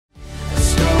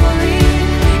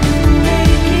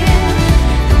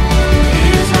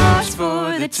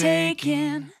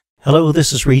breaking. Hello,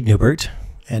 this is Reed Newbert,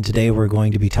 and today we're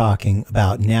going to be talking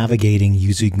about navigating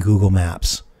using Google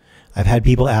Maps. I've had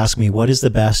people ask me, what is the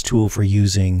best tool for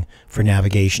using for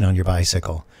navigation on your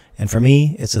bicycle? And for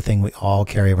me, it's a thing we all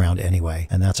carry around anyway,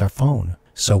 and that's our phone.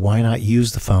 So why not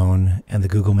use the phone and the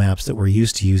Google Maps that we're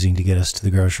used to using to get us to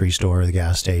the grocery store or the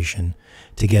gas station,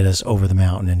 to get us over the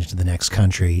mountain and into the next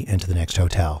country, into the next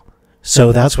hotel?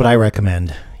 So that's what I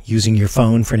recommend, using your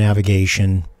phone for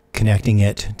navigation, connecting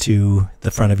it to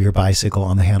the front of your bicycle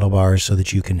on the handlebars so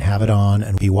that you can have it on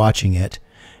and be watching it,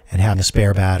 and having a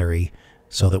spare battery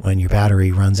so that when your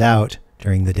battery runs out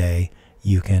during the day,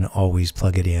 you can always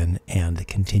plug it in and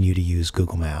continue to use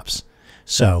Google Maps.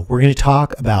 So we're going to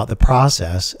talk about the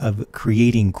process of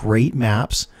creating great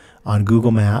maps on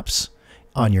Google Maps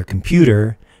on your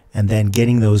computer, and then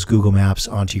getting those Google Maps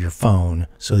onto your phone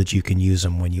so that you can use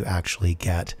them when you actually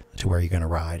get to where you're going to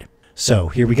ride. So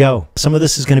here we go. Some of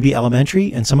this is going to be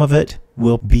elementary, and some of it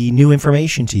will be new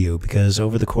information to you, because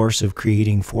over the course of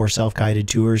creating 4 self-guided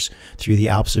tours through the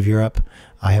Alps of Europe,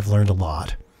 I have learned a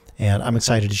lot, and I'm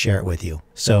excited to share it with you.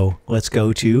 So let's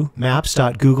go to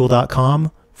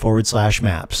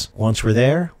maps.google.com/maps. Once we're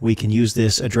there, we can use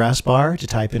this address bar to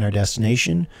type in our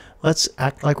destination. Let's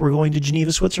act like we're going to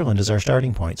Geneva, Switzerland as our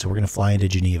starting point. So we're going to fly into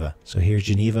Geneva. So here's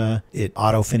Geneva. It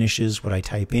auto finishes what I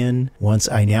type in. Once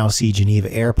I now see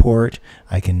Geneva Airport,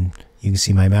 you can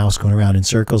see my mouse going around in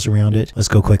circles around it. Let's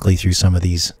go quickly through some of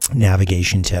these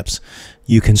navigation tips.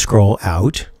 You can scroll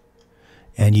out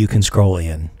and you can scroll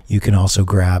in. You can also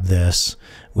grab this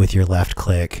with your left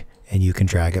click and you can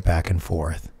drag it back and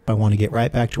forth. If I want to get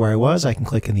right back to where I was, I can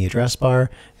click in the address bar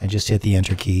and just hit the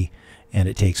enter key, and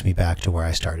it takes me back to where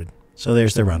I started. So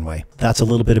there's the runway. That's a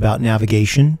little bit about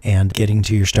navigation and getting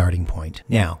to your starting point.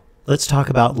 Now, let's talk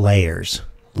about layers.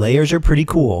 Layers are pretty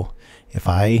cool. If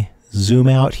I zoom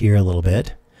out here a little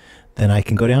bit, then I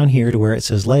can go down here to where it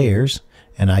says layers,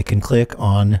 and I can click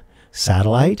on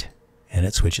satellite, and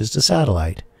it switches to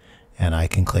satellite. And I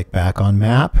can click back on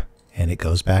map, and it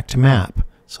goes back to map.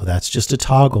 So that's just a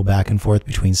toggle back and forth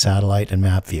between satellite and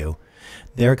map view.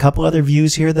 There are a couple other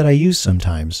views here that I use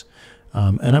sometimes.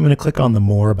 And I'm going to click on the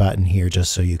More button here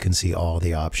just so you can see all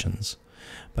the options.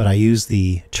 But I use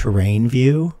the terrain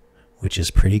view, which is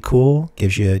pretty cool.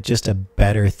 Gives you just a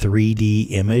better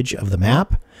 3D image of the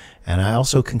map. And I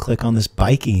also can click on this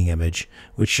biking image,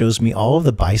 which shows me all of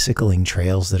the bicycling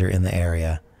trails that are in the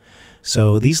area.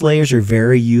 So these layers are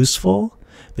very useful.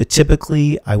 But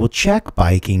typically, I will check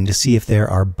biking to see if there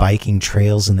are biking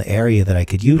trails in the area that I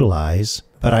could utilize,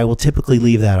 but I will typically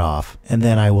leave that off. And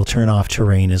then I will turn off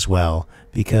terrain as well,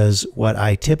 because what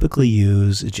I typically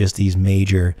use is just these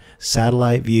major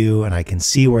satellite view, and I can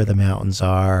see where the mountains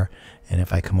are. And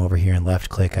if I come over here and left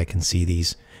click, I can see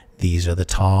these. These are the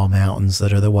tall mountains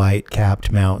that are the white capped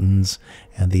mountains,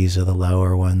 and these are the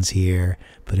lower ones here.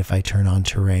 But if I turn on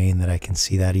terrain, then I can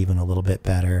see that even a little bit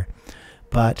better.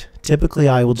 But typically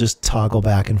I will just toggle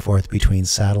back and forth between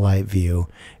satellite view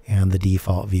and the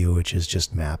default view, which is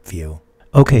just map view.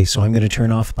 Okay, so I'm going to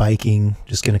turn off biking,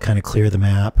 just going to kind of clear the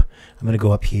map. I'm going to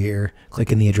go up here,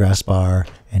 click in the address bar,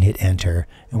 and hit enter.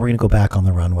 And we're going to go back on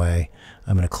the runway.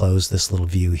 I'm going to close this little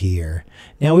view here.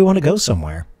 Now we want to go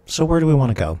somewhere. So where do we want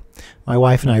to go? My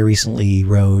wife and I recently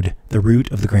rode the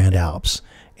route of the Grand Alps,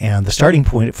 and the starting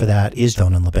point for that is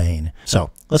Thonon-les-Bains.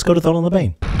 So let's go to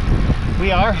Thonon-les-Bains.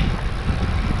 We are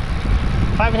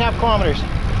 5.5 kilometers.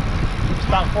 It's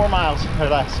about 4 miles or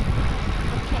less.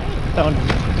 Okay.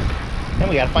 Then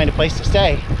we gotta find a place to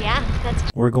stay. Yeah, that's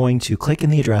cool. We're going to click in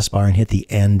the address bar and hit the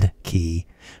end key,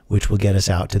 which will get us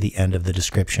out to the end of the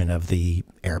description of the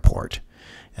airport.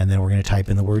 And then we're gonna type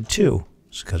in the word to,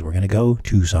 because we're gonna go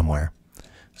to somewhere.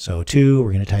 So to,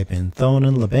 we're gonna type in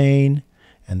Thonon-les-Bains,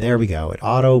 and there we go. It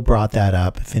auto brought that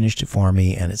up, finished it for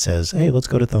me, and it says, hey, let's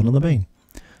go to Thonon-les-Bains.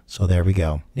 So there we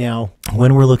go. Now,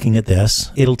 when we're looking at this,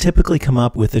 it'll typically come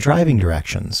up with the driving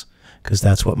directions, because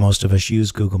that's what most of us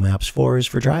use Google Maps for, is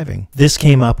for driving. This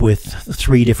came up with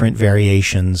 3 different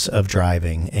variations of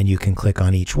driving, and you can click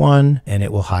on each one, and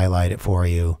it will highlight it for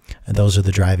you, and those are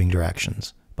the driving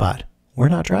directions. But we're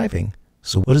not driving.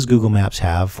 So what does Google Maps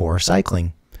have for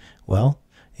cycling? Well,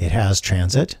 it has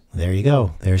transit. There you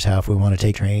go. There's how if we want to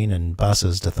take train and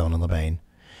buses to Thonon-les-Bains.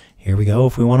 Here we go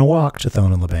if we want to walk to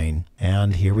Thonon-les-Bains.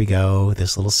 And here we go,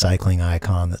 this little cycling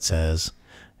icon that says,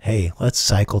 hey, let's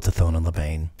cycle to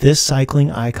Thonon-les-Bains. This cycling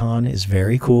icon is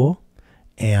very cool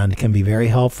and can be very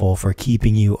helpful for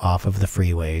keeping you off of the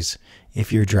freeways.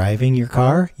 If you're driving your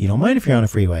car, you don't mind if you're on a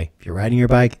freeway. If you're riding your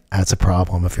bike, that's a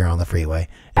problem if you're on the freeway.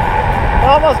 I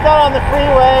almost got on the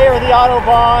freeway or the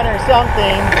Autobahn or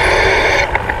something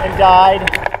and died.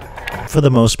 For the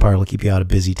most part, it'll keep you out of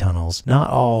busy tunnels. Not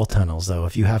all tunnels, though.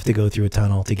 If you have to go through a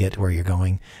tunnel to get to where you're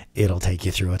going, it'll take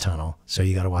you through a tunnel. So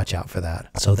you got to watch out for that.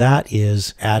 So that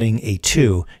is adding a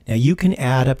 2. Now you can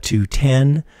add up to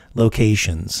 10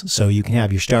 locations. So you can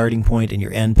have your starting point and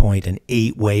your end point and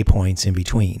 8 waypoints in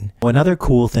between. Another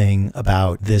cool thing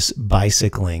about this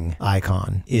bicycling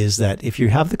icon is that if you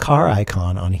have the car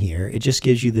icon on here, it just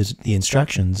gives you the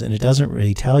instructions, and it doesn't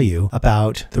really tell you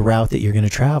about the route that you're going to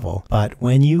travel. But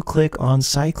when you click on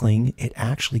cycling, it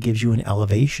actually gives you an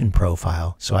elevation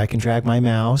profile. So I can drag my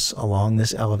mouse along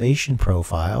this elevation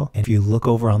profile, and if you look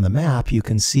over on the map, you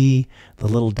can see the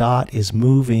little dot is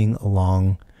moving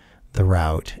along the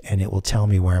route, and it will tell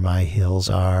me where my hills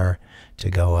are to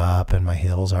go up and my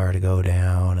hills are to go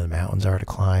down and the mountains are to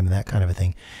climb and that kind of a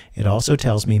thing. It also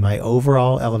tells me my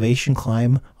overall elevation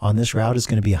climb on this route is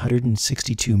going to be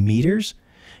 162 meters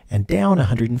and down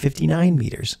 159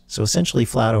 meters. So essentially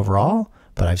flat overall,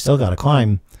 but I've still got to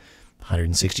climb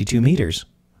 162 meters.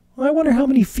 Well, I wonder how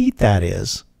many feet that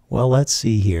is. Well, let's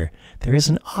see here. There is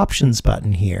an options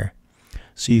button here.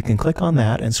 So you can click on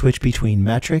that and switch between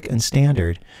metric and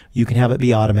standard. You can have it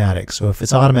be automatic. So if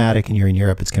it's automatic and you're in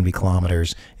Europe, it's going to be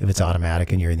kilometers. If it's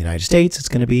automatic and you're in the United States, it's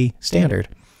going to be standard.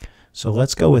 So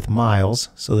let's go with miles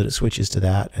so that it switches to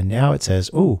that. And now it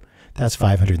says, oh, that's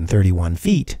 531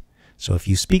 feet. So if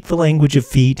you speak the language of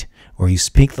feet or you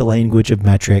speak the language of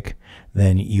metric,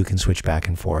 then you can switch back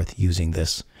and forth using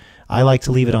this. I like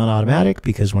to leave it on automatic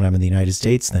because when I'm in the United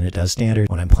States, then it does standard.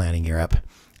 When I'm planning Europe,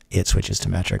 it switches to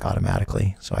metric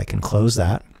automatically. So I can close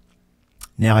that.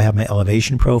 Now I have my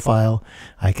elevation profile.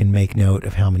 I can make note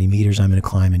of how many meters I'm going to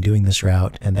climb in doing this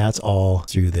route. And that's all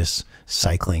through this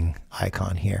cycling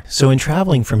icon here. So in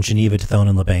traveling from Geneva to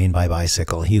Thonon-les-Bains by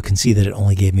bicycle, you can see that it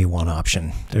only gave me one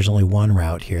option. There's only one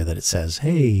route here that it says,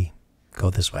 hey, go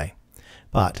this way.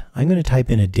 But I'm going to type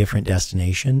in a different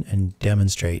destination and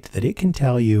demonstrate that it can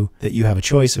tell you that you have a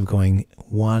choice of going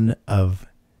one of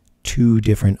 2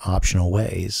 different optional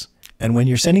ways. And when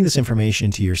you're sending this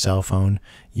information to your cell phone,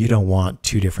 you don't want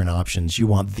 2 different options. You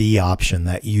want the option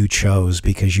that you chose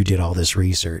because you did all this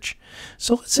research.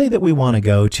 So let's say that we want to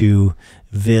go to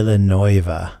Villeneuve.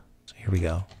 So here we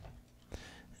go.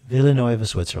 Villeneuve,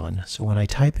 Switzerland. So when I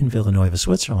type in Villeneuve,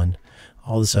 Switzerland,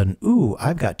 all of a sudden, ooh,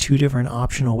 I've got 2 different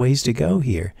optional ways to go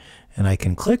here. And I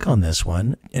can click on this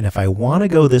one, and if I want to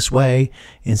go this way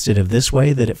instead of this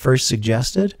way that it first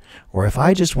suggested, or if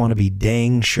I just want to be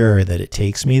dang sure that it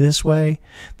takes me this way,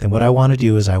 then what I want to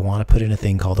do is I want to put in a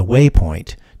thing called a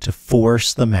waypoint to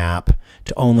force the map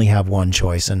to only have one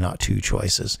choice and not 2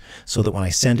 choices, so that when I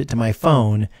send it to my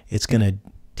phone, it's going to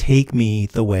take me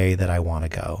the way that I want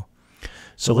to go.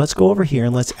 So let's go over here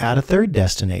and let's add a 3rd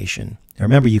destination. Now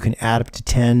remember, you can add up to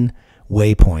 10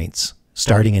 waypoints,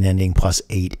 starting and ending plus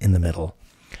 8 in the middle.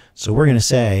 So we're going to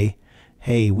say,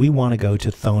 hey, we want to go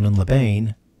to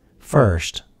Thonon-les-Bains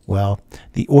first. Well,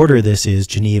 the order of this is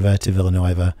Geneva to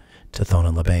Villeneuve to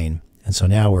Thonon-les-Bains. And so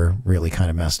now we're really kind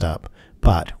of messed up.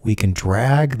 But we can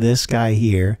drag this guy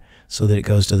here so that it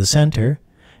goes to the center,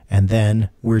 and then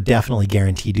we're definitely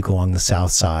guaranteed to go along the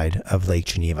south side of Lake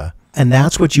Geneva. And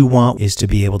that's what you want, is to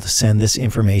be able to send this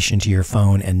information to your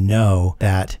phone and know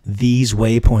that these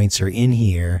waypoints are in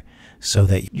here so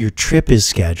that your trip is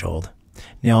scheduled.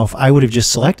 Now, if I would have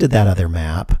just selected that other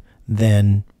map,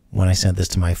 then when I sent this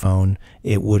to my phone,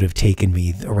 it would have taken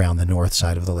me around the north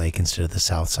side of the lake instead of the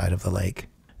south side of the lake.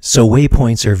 So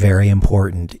waypoints are very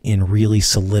important in really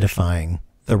solidifying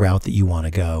the route that you want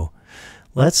to go.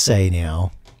 Let's say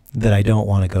now that I don't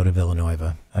want to go to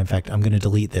Villeneuve. In fact, I'm going to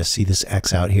delete this. See this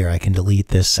X out here? I can delete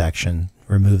this section,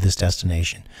 remove this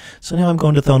destination. So now I'm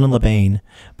going to Thonon-les-Bains,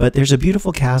 but there's a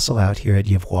beautiful castle out here at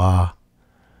Yevois.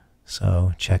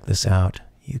 So check this out.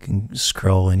 You can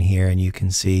scroll in here and you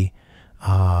can see,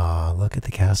 look at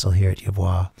the castle here at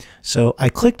Yevois. So I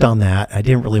clicked on that. I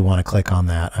didn't really want to click on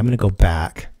that. I'm going to go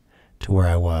back to where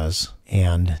I was.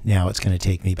 And now it's going to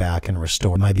take me back and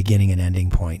restore my beginning and ending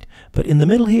point. But in the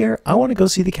middle here, I want to go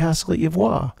see the castle at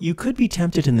Yevois. You could be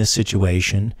tempted in this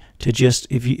situation to just,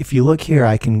 if you look here,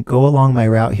 I can go along my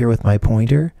route here with my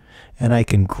pointer, and I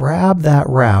can grab that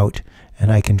route,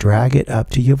 and I can drag it up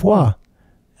to Yevois.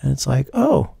 And it's like,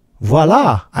 oh,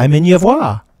 voila, I'm in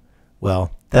Yevois.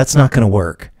 Well, that's not going to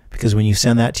work, because when you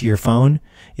send that to your phone,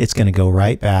 it's going to go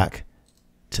right back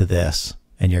to this,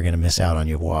 and you're going to miss out on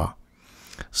Yevois.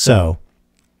 So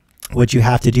what you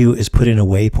have to do is put in a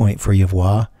waypoint for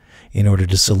Yevois in order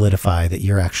to solidify that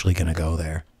you're actually going to go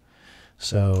there.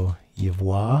 So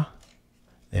Yevois,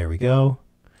 there we go.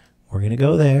 We're going to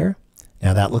go there.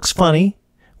 Now that looks funny.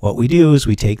 What we do is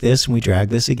we take this and we drag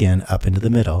this again up into the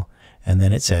middle, and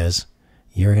then it says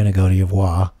you're going to go to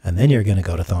Yavois, and then you're going to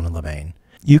go to Thonon-les-Bains.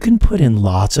 You can put in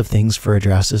lots of things for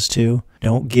addresses too.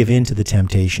 Don't give in to the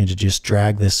temptation to just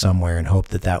drag this somewhere and hope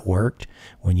that that worked.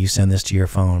 When you send this to your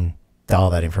phone, all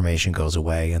that information goes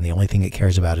away, and the only thing it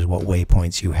cares about is what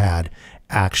waypoints you had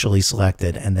actually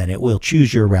selected, and then it will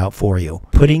choose your route for you.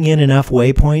 Putting in enough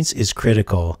waypoints is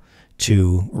critical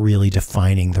to really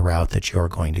defining the route that you're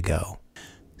going to go.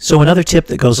 So another tip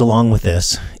that goes along with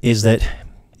this is that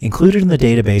included in the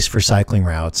database for cycling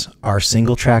routes are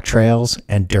single track trails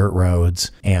and dirt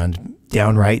roads and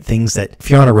downright things that if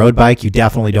you're on a road bike, you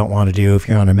definitely don't want to do. If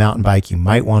you're on a mountain bike, you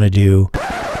might want to do.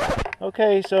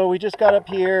 Okay, so we just got up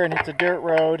here and it's a dirt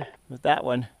road. With that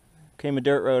one came a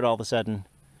dirt road all of a sudden.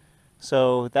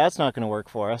 So that's not going to work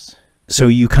for us. So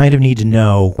you kind of need to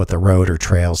know what the road or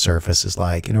trail surface is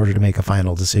like in order to make a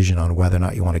final decision on whether or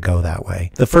not you want to go that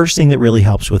way. The first thing that really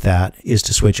helps with that is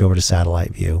to switch over to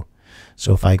satellite view.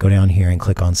 So if I go down here and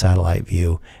click on satellite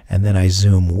view and then I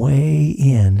zoom way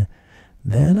in,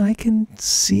 then I can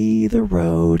see the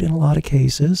road in a lot of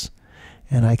cases,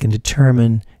 and I can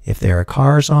determine if there are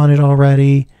cars on it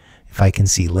already. If I can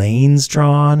see lanes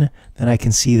drawn, then I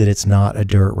can see that it's not a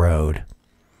dirt road.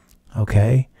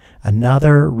 Okay?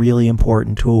 Another really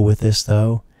important tool with this,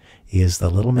 though, is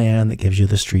the little man that gives you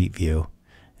the street view.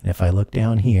 And if I look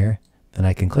down here, then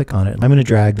I can click on it. I'm going to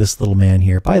drag this little man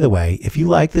here. By the way, if you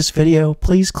like this video,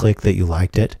 please click that you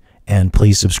liked it, and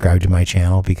please subscribe to my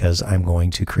channel because I'm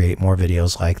going to create more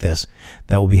videos like this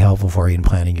that will be helpful for you in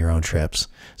planning your own trips.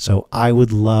 So I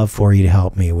would love for you to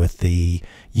help me with the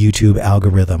YouTube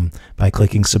algorithm by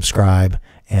clicking subscribe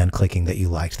and clicking that you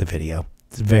liked the video.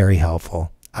 It's very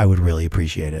helpful. I would really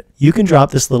appreciate it. You can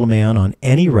drop this little man on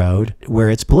any road where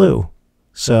it's blue.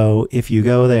 So if you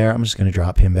go there, I'm just going to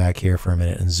drop him back here for a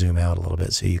minute and zoom out a little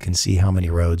bit so you can see how many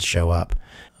roads show up.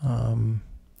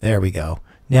 There we go.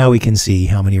 Now we can see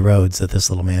how many roads that this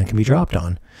little man can be dropped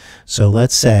on. So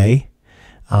let's say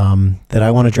that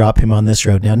I want to drop him on this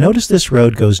road. Now notice this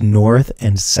road goes north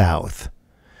and south.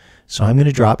 So I'm going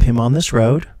to drop him on this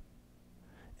road.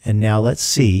 And now let's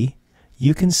see.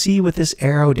 You can see with this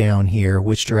arrow down here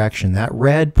which direction. That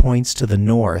red points to the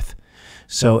north.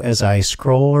 So as I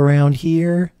scroll around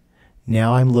here,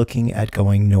 now I'm looking at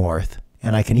going north.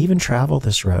 And I can even travel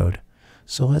this road.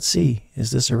 So let's see.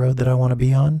 Is this a road that I want to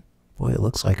be on? Boy, it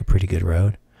looks like a pretty good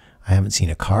road. I haven't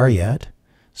seen a car yet.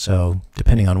 So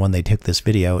depending on when they took this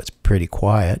video, it's pretty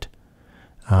quiet.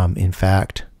 In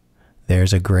fact,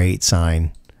 there's a great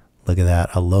sign. Look at that,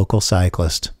 a local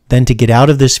cyclist. Then to get out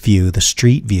of this view, the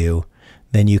street view,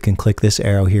 then you can click this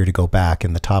arrow here to go back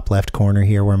in the top left corner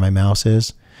here where my mouse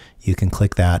is. You can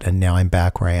click that and now I'm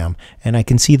back where I am. And I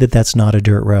can see that that's not a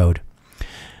dirt road.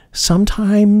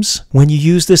 Sometimes when you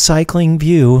use this cycling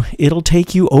view, it'll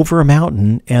take you over a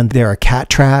mountain and there are cat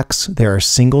tracks, there are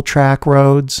single track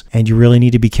roads, and you really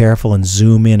need to be careful and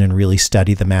zoom in and really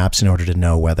study the maps in order to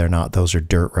know whether or not those are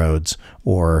dirt roads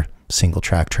or single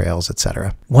track trails,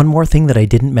 etc. One more thing that I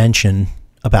didn't mention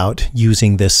about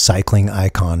using this cycling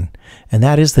icon, and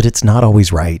that is that it's not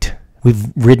always right. We've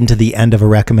ridden to the end of a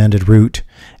recommended route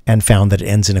and found that it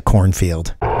ends in a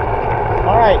cornfield.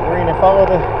 All right, we're going to follow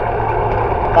the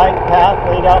bike path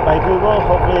laid out by Google.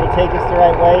 Hopefully it'll take us the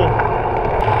right way.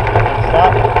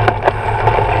 Stop.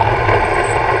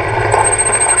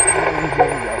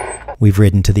 We've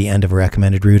ridden to the end of a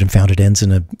recommended route and found it ends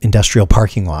in an industrial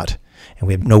parking lot. And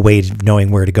we have no way of knowing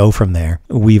where to go from there.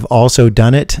 We've also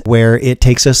done it where it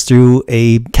takes us through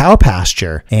a cow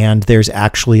pasture. And there's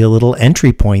actually a little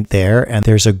entry point there. And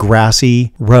there's a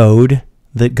grassy road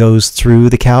that goes through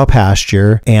the cow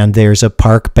pasture. And there's a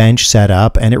park bench set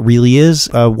up. And it really is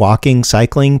a walking,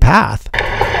 cycling path.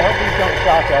 I hope these don't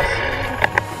shock us.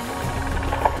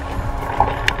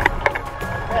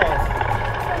 Okay.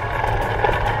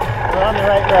 We're on the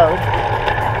right road.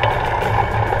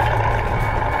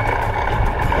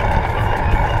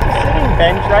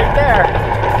 Bench right there.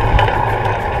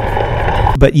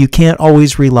 But you can't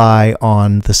always rely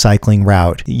on the cycling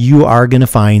route. You are going to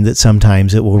find that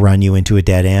sometimes it will run you into a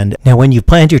dead end. Now, when you've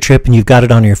planned your trip and you've got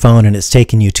it on your phone and it's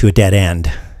taken you to a dead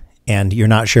end, and you're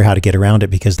not sure how to get around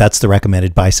it because that's the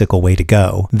recommended bicycle way to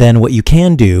go, then what you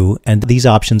can do, and these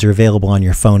options are available on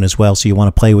your phone as well, so you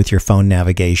want to play with your phone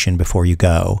navigation before you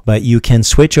go, but you can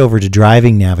switch over to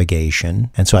driving navigation.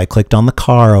 And so I clicked on the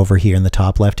car over here in the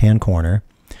top left-hand corner.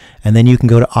 And then you can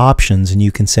go to options and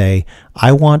you can say,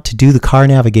 I want to do the car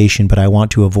navigation, but I want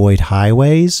to avoid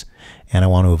highways, and I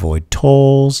want to avoid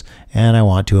tolls, and I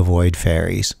want to avoid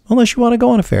ferries. Unless you want to go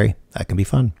on a ferry. That can be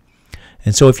fun.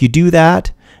 And so if you do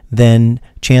that, then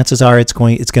chances are it's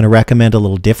going to recommend a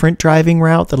little different driving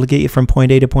route that'll get you from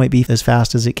point A to point B as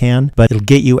fast as it can, but it'll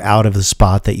get you out of the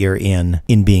spot that you're in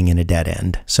being in a dead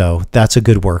end. So that's a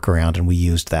good workaround, and we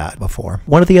used that before.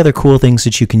 One of the other cool things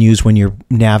that you can use when you're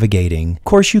navigating, of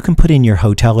course, you can put in your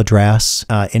hotel address,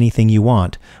 anything you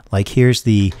want. Like here's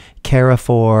the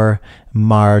Carrefour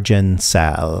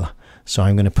Margensal. So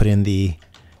I'm going to put in the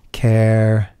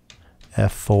Carrefour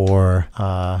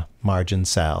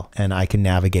Margensal, and I can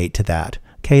navigate to that.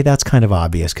 Okay, that's kind of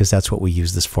obvious because that's what we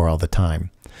use this for all the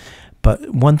time.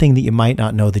 But one thing that you might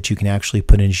not know that you can actually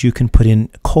put in is you can put in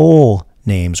col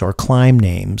names or climb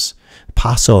names.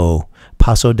 Paso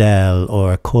del,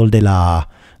 or Col de la,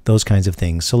 those kinds of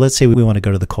things. So let's say we want to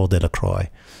go to the Col de la Croix.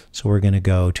 So we're going to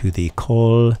go to the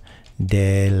Col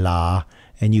de la,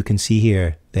 and you can see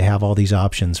here they have all these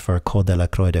options for Col de la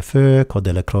Croix de Feu, Col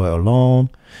de la Croix Hollande.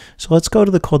 So let's go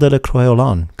to the Col de la Croix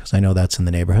Hollande because I know that's in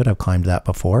the neighborhood. I've climbed that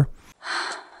before.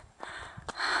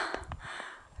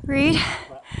 Reed,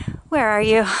 where are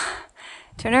you?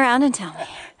 Turn around and tell me.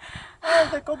 Oh,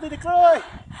 the Col de la Croix!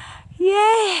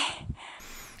 Yay!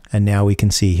 And now we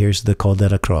can see here's the Col de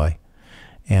la Croix.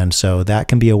 And so that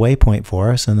can be a waypoint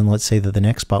for us. And then let's say that the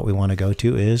next spot we want to go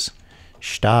to is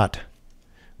Stadt,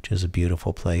 which is a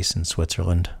beautiful place in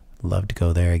Switzerland. Love to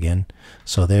go there again.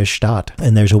 So there's Stadt,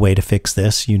 and there's a way to fix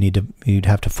this. You'd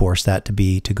have to force that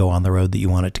to go on the road that you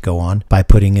want it to go on by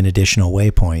putting in additional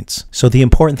waypoints. So the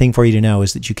important thing for you to know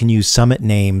is that you can use summit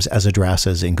names as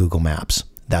addresses in Google Maps.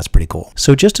 That's pretty cool.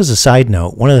 So just as a side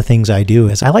note, one of the things I do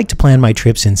is I like to plan my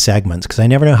trips in segments because I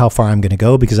never know how far I'm going to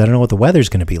go because I don't know what the weather's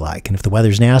going to be like. And if the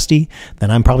weather's nasty,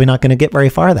 then I'm probably not going to get very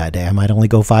far that day. I might only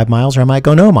go 5 miles, or I might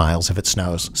go no miles if it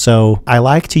snows. So I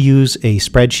like to use a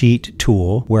spreadsheet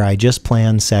tool where I just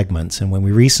plan segments. And when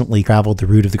we recently traveled the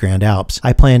route of the Grand Alps,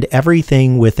 I planned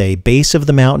everything with a base of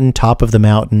the mountain, top of the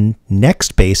mountain,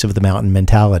 next base of the mountain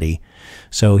mentality.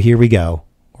 So here we go.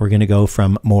 We're going to go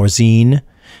from Morzine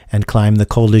and climb the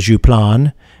Col de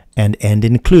Jouplan and end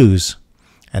in Cluse.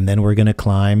 And then we're going to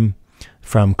climb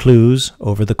from Cluse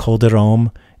over the Col de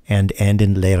Rome and end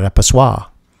in Les Repassois.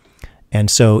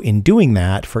 And so in doing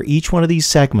that, for each one of these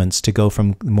segments to go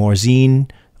from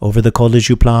Morzine over the Col de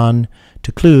Jouplan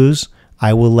to Cluse,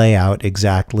 I will lay out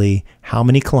exactly how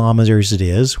many kilometers it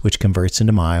is, which converts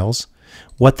into miles,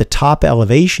 what the top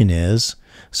elevation is,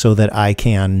 so that I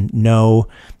can know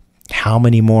how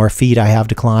many more feet I have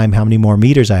to climb, how many more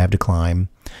meters I have to climb,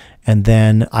 and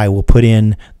then I will put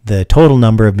in the total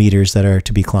number of meters that are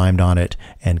to be climbed on it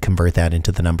and convert that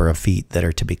into the number of feet that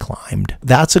are to be climbed.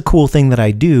 That's a cool thing that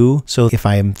I do. So if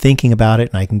I am thinking about it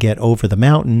and I can get over the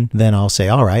mountain, then I'll say,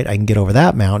 all right, I can get over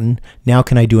that mountain. Now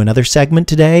can I do another segment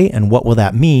today? And what will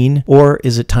that mean? Or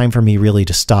is it time for me really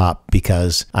to stop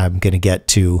because I'm going to get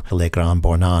to Le Grand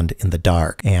Bornand in the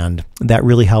dark? And that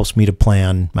really helps me to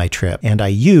plan my trip. And I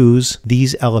use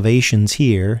these elevations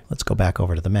here. Let's go back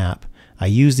over to the map. I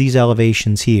use these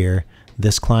elevations here.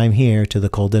 This climb here to the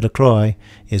Col de la Croix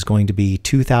is going to be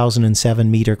 2,007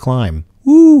 meter climb.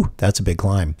 Woo, that's a big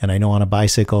climb. And I know on a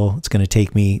bicycle, it's going to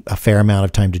take me a fair amount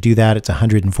of time to do that. It's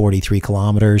 143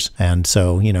 kilometers. And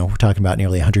so, you know, we're talking about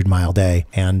nearly a 100-mile day.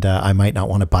 And I might not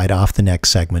want to bite off the next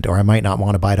segment, or I might not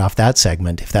want to bite off that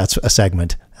segment. If that's a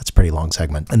segment, that's a pretty long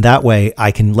segment. And that way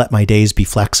I can let my days be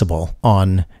flexible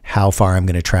on how far I'm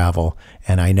going to travel.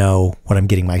 And I know what I'm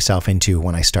getting myself into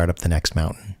when I start up the next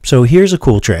mountain. So here's a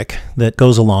cool trick that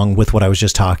goes along with what I was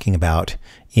just talking about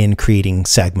in creating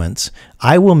segments.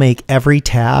 I will make every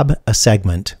tab a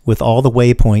segment with all the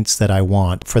waypoints that I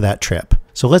want for that trip.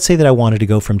 So let's say that I wanted to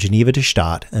go from Geneva to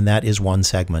Stadt, and that is one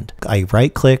segment. I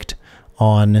right-clicked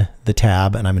on the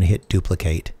tab and I'm going to hit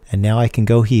duplicate. And now I can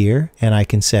go here and I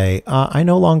can say, I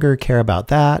no longer care about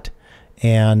that.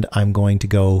 And I'm going to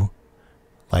go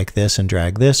like this and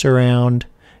drag this around.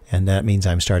 And that means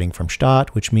I'm starting from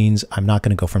Stadt, which means I'm not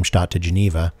going to go from Stadt to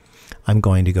Geneva. I'm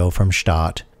going to go from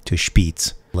Stadt to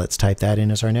Spitz. Let's type that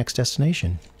in as our next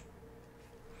destination.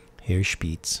 Here's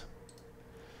Spitz.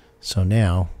 So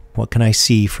now, what can I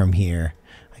see from here?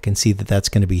 I can see that that's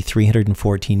going to be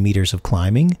 314 meters of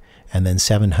climbing and then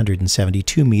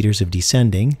 772 meters of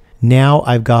descending. Now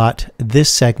I've got this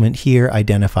segment here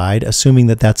identified, assuming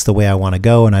that that's the way I want to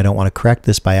go, and I don't want to correct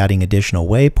this by adding additional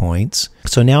waypoints.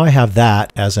 So now I have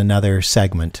that as another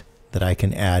segment that I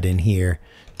can add in here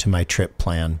to my trip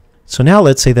plan. So now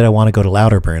let's say that I want to go to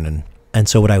Lauterbrunnen. And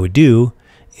so what I would do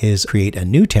is create a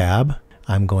new tab.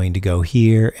 I'm going to go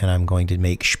here and I'm going to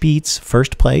make Spitz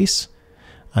first place.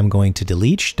 I'm going to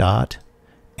delete Stadt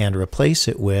and replace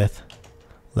it with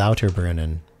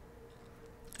Lauterbrunnen.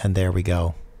 And there we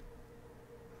go.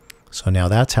 So now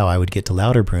that's how I would get to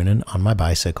Lauterbrunnen on my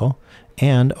bicycle.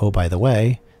 And, oh, by the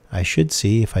way, I should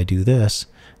see, if I do this,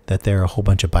 that there are a whole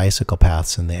bunch of bicycle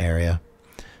paths in the area.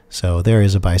 So there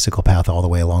is a bicycle path all the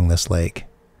way along this lake.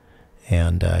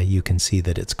 And you can see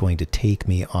that it's going to take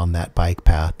me on that bike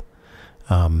path.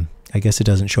 I guess it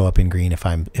doesn't show up in green if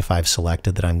I've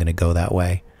selected that I'm going to go that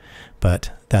way.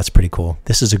 But that's pretty cool.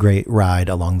 This is a great ride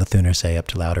along the Thunersee up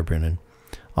to Lauterbrunnen.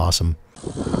 Awesome.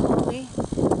 Holy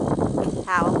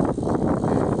cow.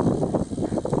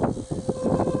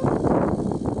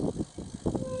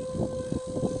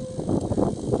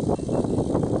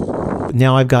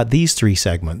 Now I've got these 3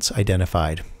 segments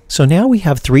identified. So now we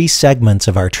have 3 segments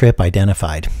of our trip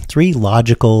identified, 3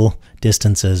 logical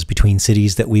distances between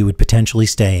cities that we would potentially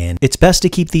stay in. It's best to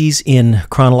keep these in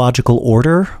chronological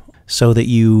order so that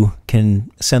you can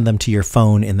send them to your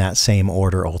phone in that same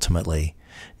order ultimately.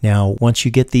 Now, once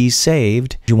you get these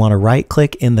saved, you want to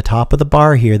right-click in the top of the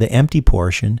bar here, the empty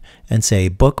portion, and say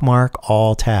bookmark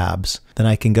all tabs. Then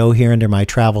I can go here under my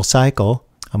travel cycle.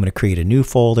 I'm going to create a new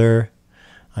folder.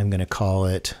 I'm going to call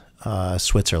it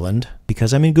Switzerland.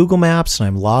 Because I'm in Google Maps and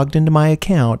I'm logged into my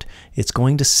account, it's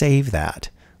going to save that.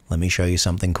 Let me show you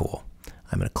something cool.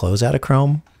 I'm going to close out of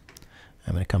Chrome.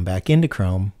 I'm going to come back into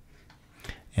Chrome.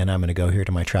 And I'm going to go here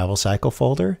to my travel cycle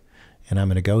folder. And I'm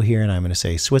going to go here and I'm going to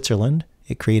say Switzerland.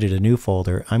 It created a new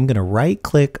folder. I'm going to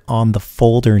right-click on the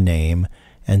folder name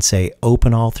and say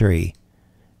Open All 3.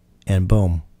 And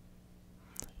boom.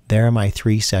 There are my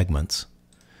 3 segments.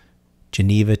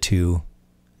 Geneva to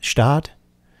Stadt,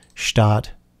 Stadt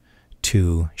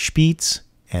to Spitz,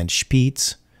 and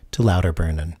Spitz to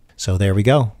Lauterbrunnen. So there we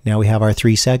go. Now we have our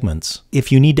 3 segments.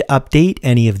 If you need to update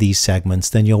any of these segments,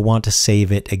 then you'll want to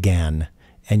save it again.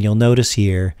 And you'll notice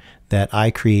here that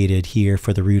I created here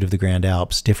for the route of the Grand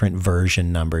Alps different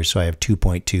version numbers. So I have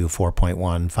 2.2, 4.1,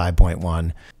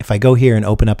 5.1. If I go here and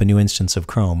open up a new instance of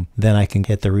Chrome, then I can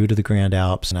get the route of the Grand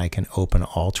Alps and I can open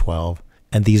all 12.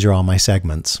 And these are all my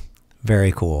segments.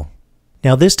 Very cool.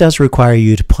 Now this does require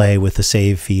you to play with the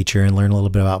save feature and learn a little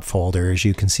bit about folders.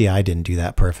 You can see I didn't do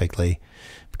that perfectly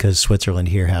because Switzerland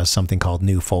here has something called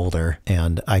new folder,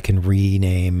 and I can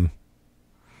rename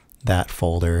that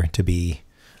folder to be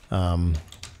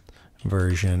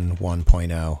version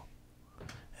 1.0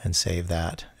 and save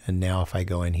that. And now if I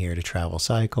go in here to travel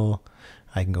cycle,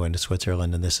 I can go into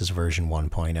Switzerland and this is version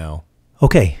 1.0.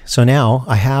 Okay, so now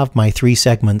I have my 3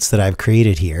 segments that I've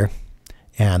created here,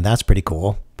 and that's pretty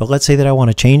cool. But let's say that I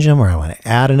want to change them, or I want to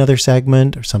add another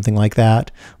segment or something like that.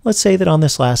 Let's say that on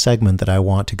this last segment that I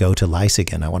want to go to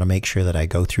Leissigen. I want to make sure that I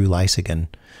go through Leissigen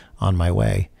on my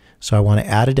way. So I want to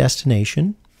add a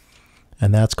destination,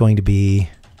 and that's going to be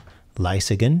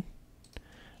Leissigen.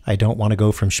 I don't want to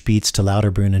go from Spitz to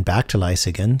Lauterbrunnen back to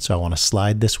Leissigen, so I want to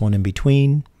slide this one in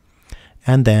between.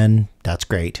 And then that's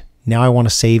great. Now I want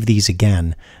to save these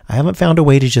again. I haven't found a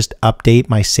way to just update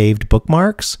my saved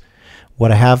bookmarks.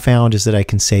 What I have found is that I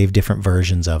can save different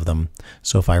versions of them.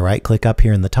 So if I right click up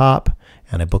here in the top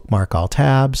and I bookmark all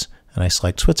tabs and I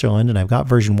select Switzerland and I've got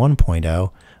version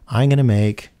 1.0, I'm going to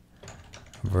make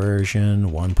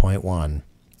version 1.1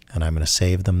 and I'm going to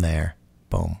save them there.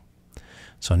 Boom.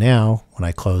 So now when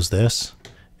I close this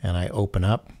and I open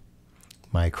up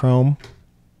my Chrome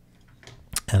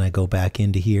and I go back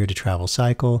into here to travel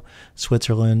cycle,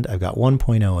 Switzerland, I've got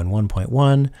 1.0 and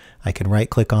 1.1. I can right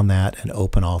click on that and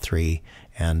open all 3,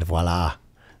 and voila,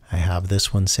 I have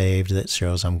this one saved that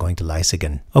shows I'm going to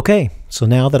Leissigen. Okay, so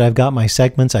now that I've got my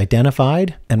segments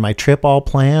identified and my trip all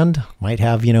planned, might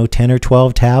have, 10 or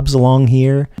 12 tabs along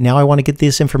here. Now I want to get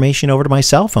this information over to my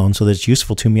cell phone so that it's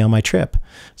useful to me on my trip.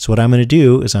 So what I'm going to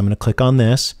do is I'm going to click on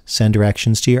this, send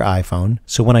directions to your iPhone.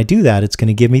 So when I do that, it's going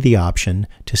to give me the option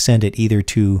to send it either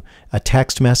to a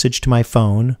text message to my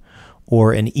phone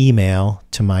or an email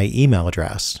to my email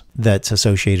address that's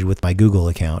associated with my Google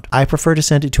account. I prefer to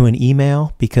send it to an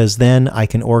email because then I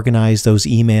can organize those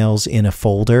emails in a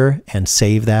folder and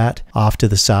save that off to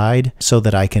the side so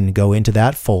that I can go into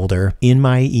that folder in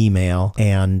my email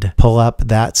and pull up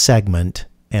that segment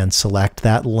and select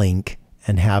that link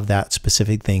and have that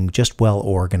specific thing just well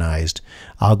organized.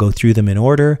 I'll go through them in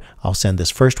order. I'll send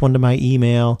this first one to my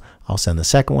email. I'll send the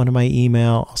second one to my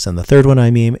email. I'll send the third one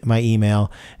to my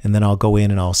email. And then I'll go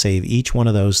in and I'll save each one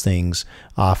of those things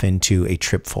off into a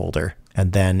trip folder.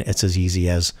 And then it's as easy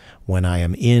as when I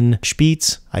am in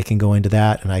Spitz, I can go into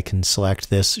that and I can select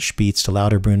this Spitz to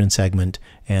Lauterbrunnen segment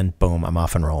and boom, I'm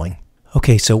off and rolling.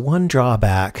 Okay, so one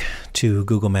drawback to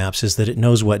Google Maps is that it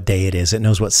knows what day it is. It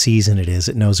knows what season it is.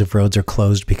 It knows if roads are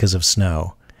closed because of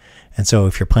snow. And so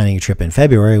if you're planning a trip in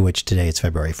February, which today it's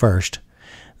February 1st,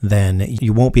 then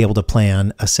you won't be able to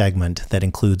plan a segment that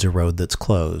includes a road that's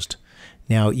closed.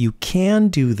 Now, you can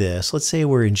do this. Let's say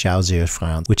we're in Glaciers,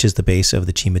 France, which is the base of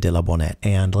the Cima de la Bonnette.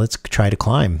 And let's try to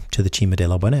climb to the Cima de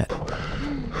la Bonnette.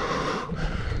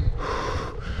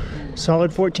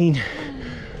 Solid 14.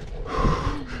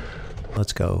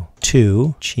 Let's go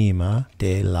to Cima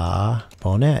de la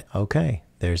Bonnette. Okay,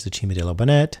 there's the Cima de la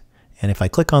Bonnette. And if I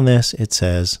click on this, it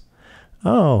says,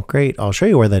 oh, great, I'll show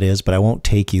you where that is, but I won't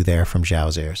take you there from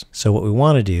Glaciers. So what we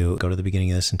want to do, go to the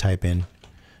beginning of this and type in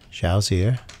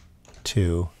Glaciers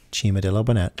to Cima de la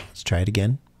Bonnette. Let's try it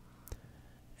again.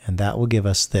 And that will give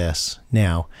us this.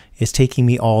 Now, it's taking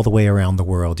me all the way around the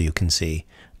world, you can see.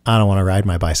 I don't want to ride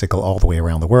my bicycle all the way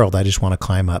around the world. I just want to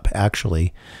climb up,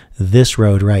 actually, this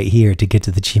road right here to get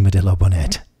to the Cima de la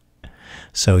Bonnette.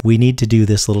 So we need to do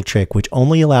this little trick, which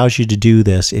only allows you to do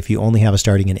this if you only have a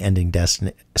starting and ending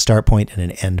start point and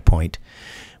an end point.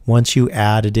 Once you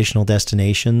add additional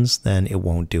destinations, then it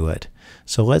won't do it.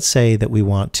 So let's say that we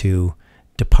want to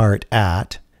depart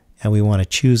at, and we want to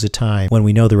choose a time when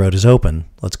we know the road is open.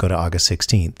 Let's go to August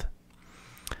 16th.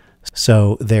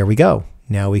 So there we go.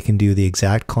 Now we can do the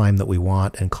exact climb that we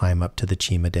want and climb up to the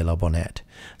Cima de la Bonnette.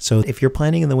 So if you're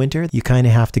planning in the winter, you kind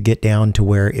of have to get down to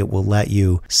where it will let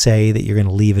you say that you're going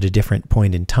to leave at a different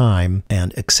point in time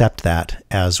and accept that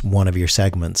as one of your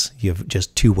segments. You have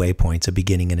just two waypoints, a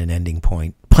beginning and an ending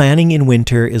point. Planning in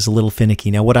winter is a little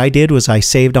finicky. Now what I did was I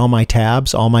saved all my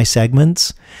tabs, all my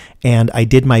segments, and I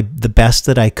did the best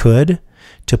that I could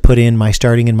to put in my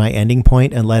starting and my ending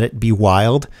point and let it be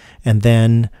wild. And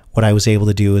then what I was able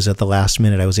to do is at the last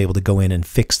minute, I was able to go in and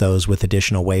fix those with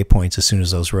additional waypoints as soon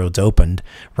as those roads opened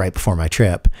right before my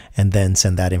trip, and then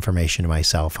send that information to my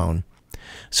cell phone.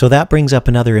 So that brings up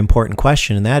another important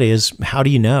question, and that is, how do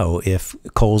you know if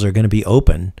coals are going to be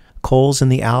open? Coals in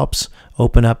the Alps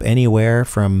open up anywhere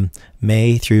from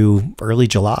May through early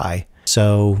July.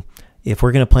 So if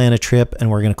we're going to plan a trip and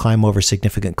we're going to climb over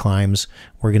significant climbs,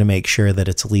 we're going to make sure that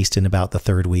it's at least in about the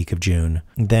third week of June.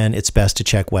 Then it's best to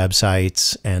check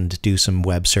websites and do some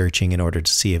web searching in order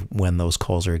to see when those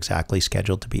coals are exactly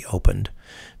scheduled to be opened,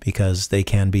 because they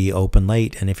can be open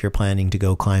late. And if you're planning to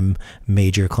go climb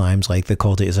major climbs like the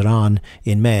Col d'Iseran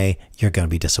in May, you're going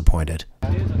to be disappointed.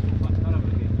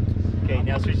 Okay,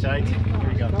 now switch sides. Here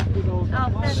we go.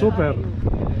 Super.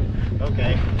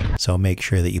 Okay. So make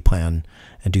sure that you plan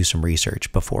and do some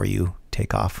research before you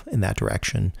take off in that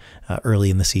direction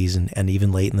early in the season and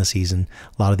even late in the season.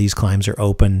 A lot of these climbs are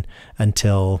open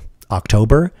until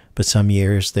October, but some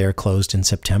years they're closed in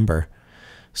September.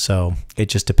 So it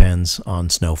just depends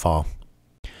on snowfall.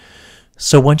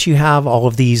 So once you have all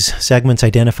of these segments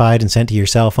identified and sent to your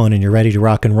cell phone and you're ready to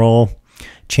rock and roll,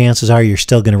 chances are you're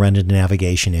still going to run into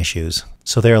navigation issues.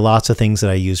 So there are lots of things that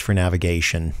I use for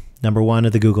navigation. Number one are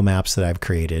the Google Maps that I've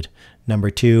created. Number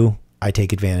two, I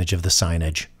take advantage of the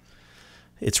signage.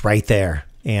 It's right there.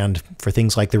 And for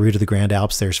things like the Route of the Grand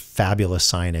Alps, there's fabulous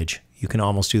signage. You can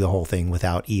almost do the whole thing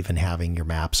without even having your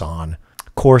maps on.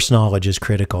 Course knowledge is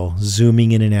critical.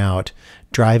 Zooming in and out,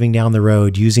 driving down the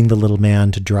road, using the little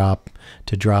man to drop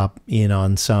in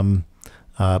on some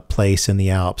place in the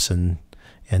Alps and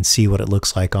see what it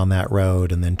looks like on that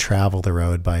road, and then travel the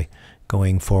road by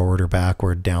going forward or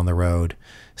backward down the road.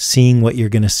 Seeing what you're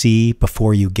going to see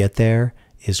before you get there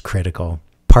is critical.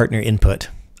 Partner input.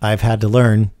 I've had to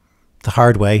learn the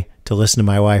hard way to listen to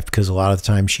my wife, because a lot of the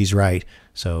time she's right.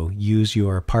 So use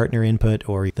your partner input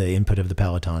or the input of the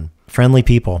peloton. Friendly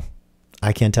people.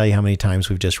 I can't tell you how many times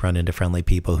we've just run into friendly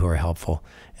people who are helpful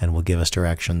and will give us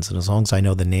directions. And as long as I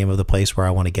know the name of the place where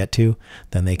I want to get to,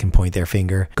 then they can point their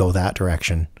finger, go that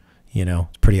direction. You know,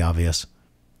 it's pretty obvious.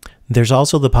 There's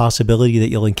also the possibility that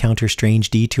you'll encounter strange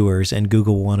detours and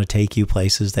Google will want to take you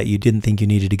places that you didn't think you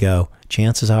needed to go.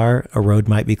 Chances are a road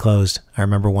might be closed. I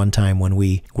remember one time when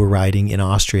we were riding in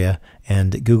Austria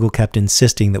and Google kept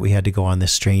insisting that we had to go on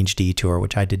this strange detour,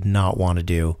 which I did not want to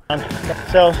do.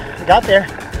 So we got there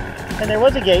and there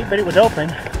was a gate, but it was open.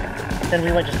 Then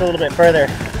we went just a little bit further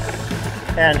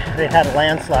and they had a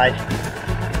landslide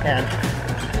and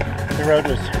the road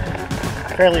was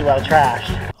fairly well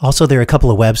trashed. Also, there are a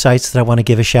couple of websites that I want to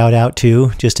give a shout out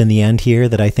to just in the end here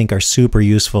that I think are super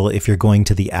useful if you're going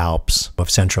to the Alps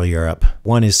of Central Europe.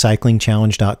 One is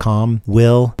cyclingchallenge.com.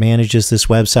 Will manages this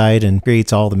website and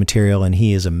creates all the material, and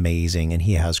he is amazing, and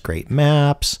he has great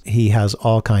maps. He has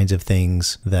all kinds of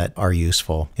things that are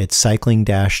useful. It's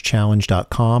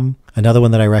cycling-challenge.com. Another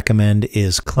one that I recommend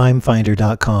is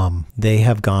climbfinder.com. They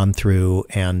have gone through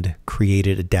and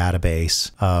created a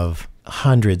database of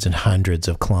hundreds and hundreds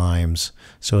of climbs.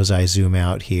 So as I zoom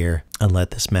out here and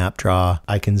let this map draw,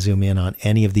 I can zoom in on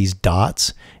any of these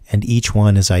dots, and each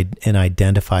one is an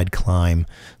identified climb.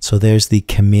 So there's the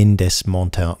Chemin des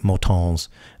Moutons.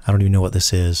 I don't even know what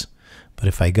this is, But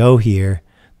if I go here,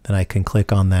 then I can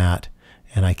click on that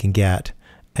and I can get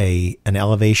an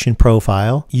elevation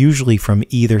profile, usually from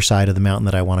either side of the mountain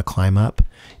that I want to climb up.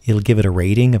 It'll give it a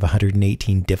rating of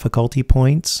 118 difficulty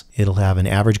points. It'll have an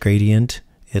average gradient.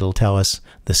 It'll tell us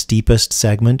the steepest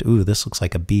segment. Ooh, this looks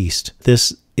like a beast.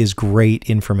 This is great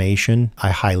information. I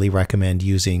highly recommend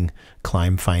using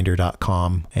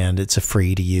climbfinder.com, and it's a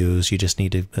free to use. You just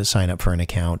need to sign up for an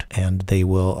account and they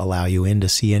will allow you in to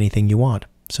see anything you want.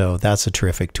 So that's a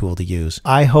terrific tool to use.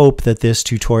 I hope that this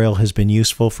tutorial has been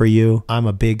useful for you. I'm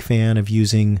a big fan of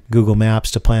using Google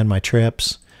Maps to plan my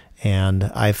trips,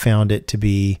 and I've found it to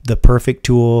be the perfect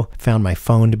tool, found my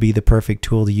phone to be the perfect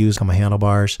tool to use on my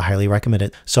handlebars. I highly recommend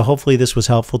it. So hopefully this was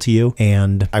helpful to you,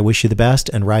 and I wish you the best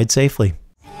and ride safely.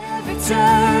 Every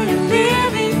turn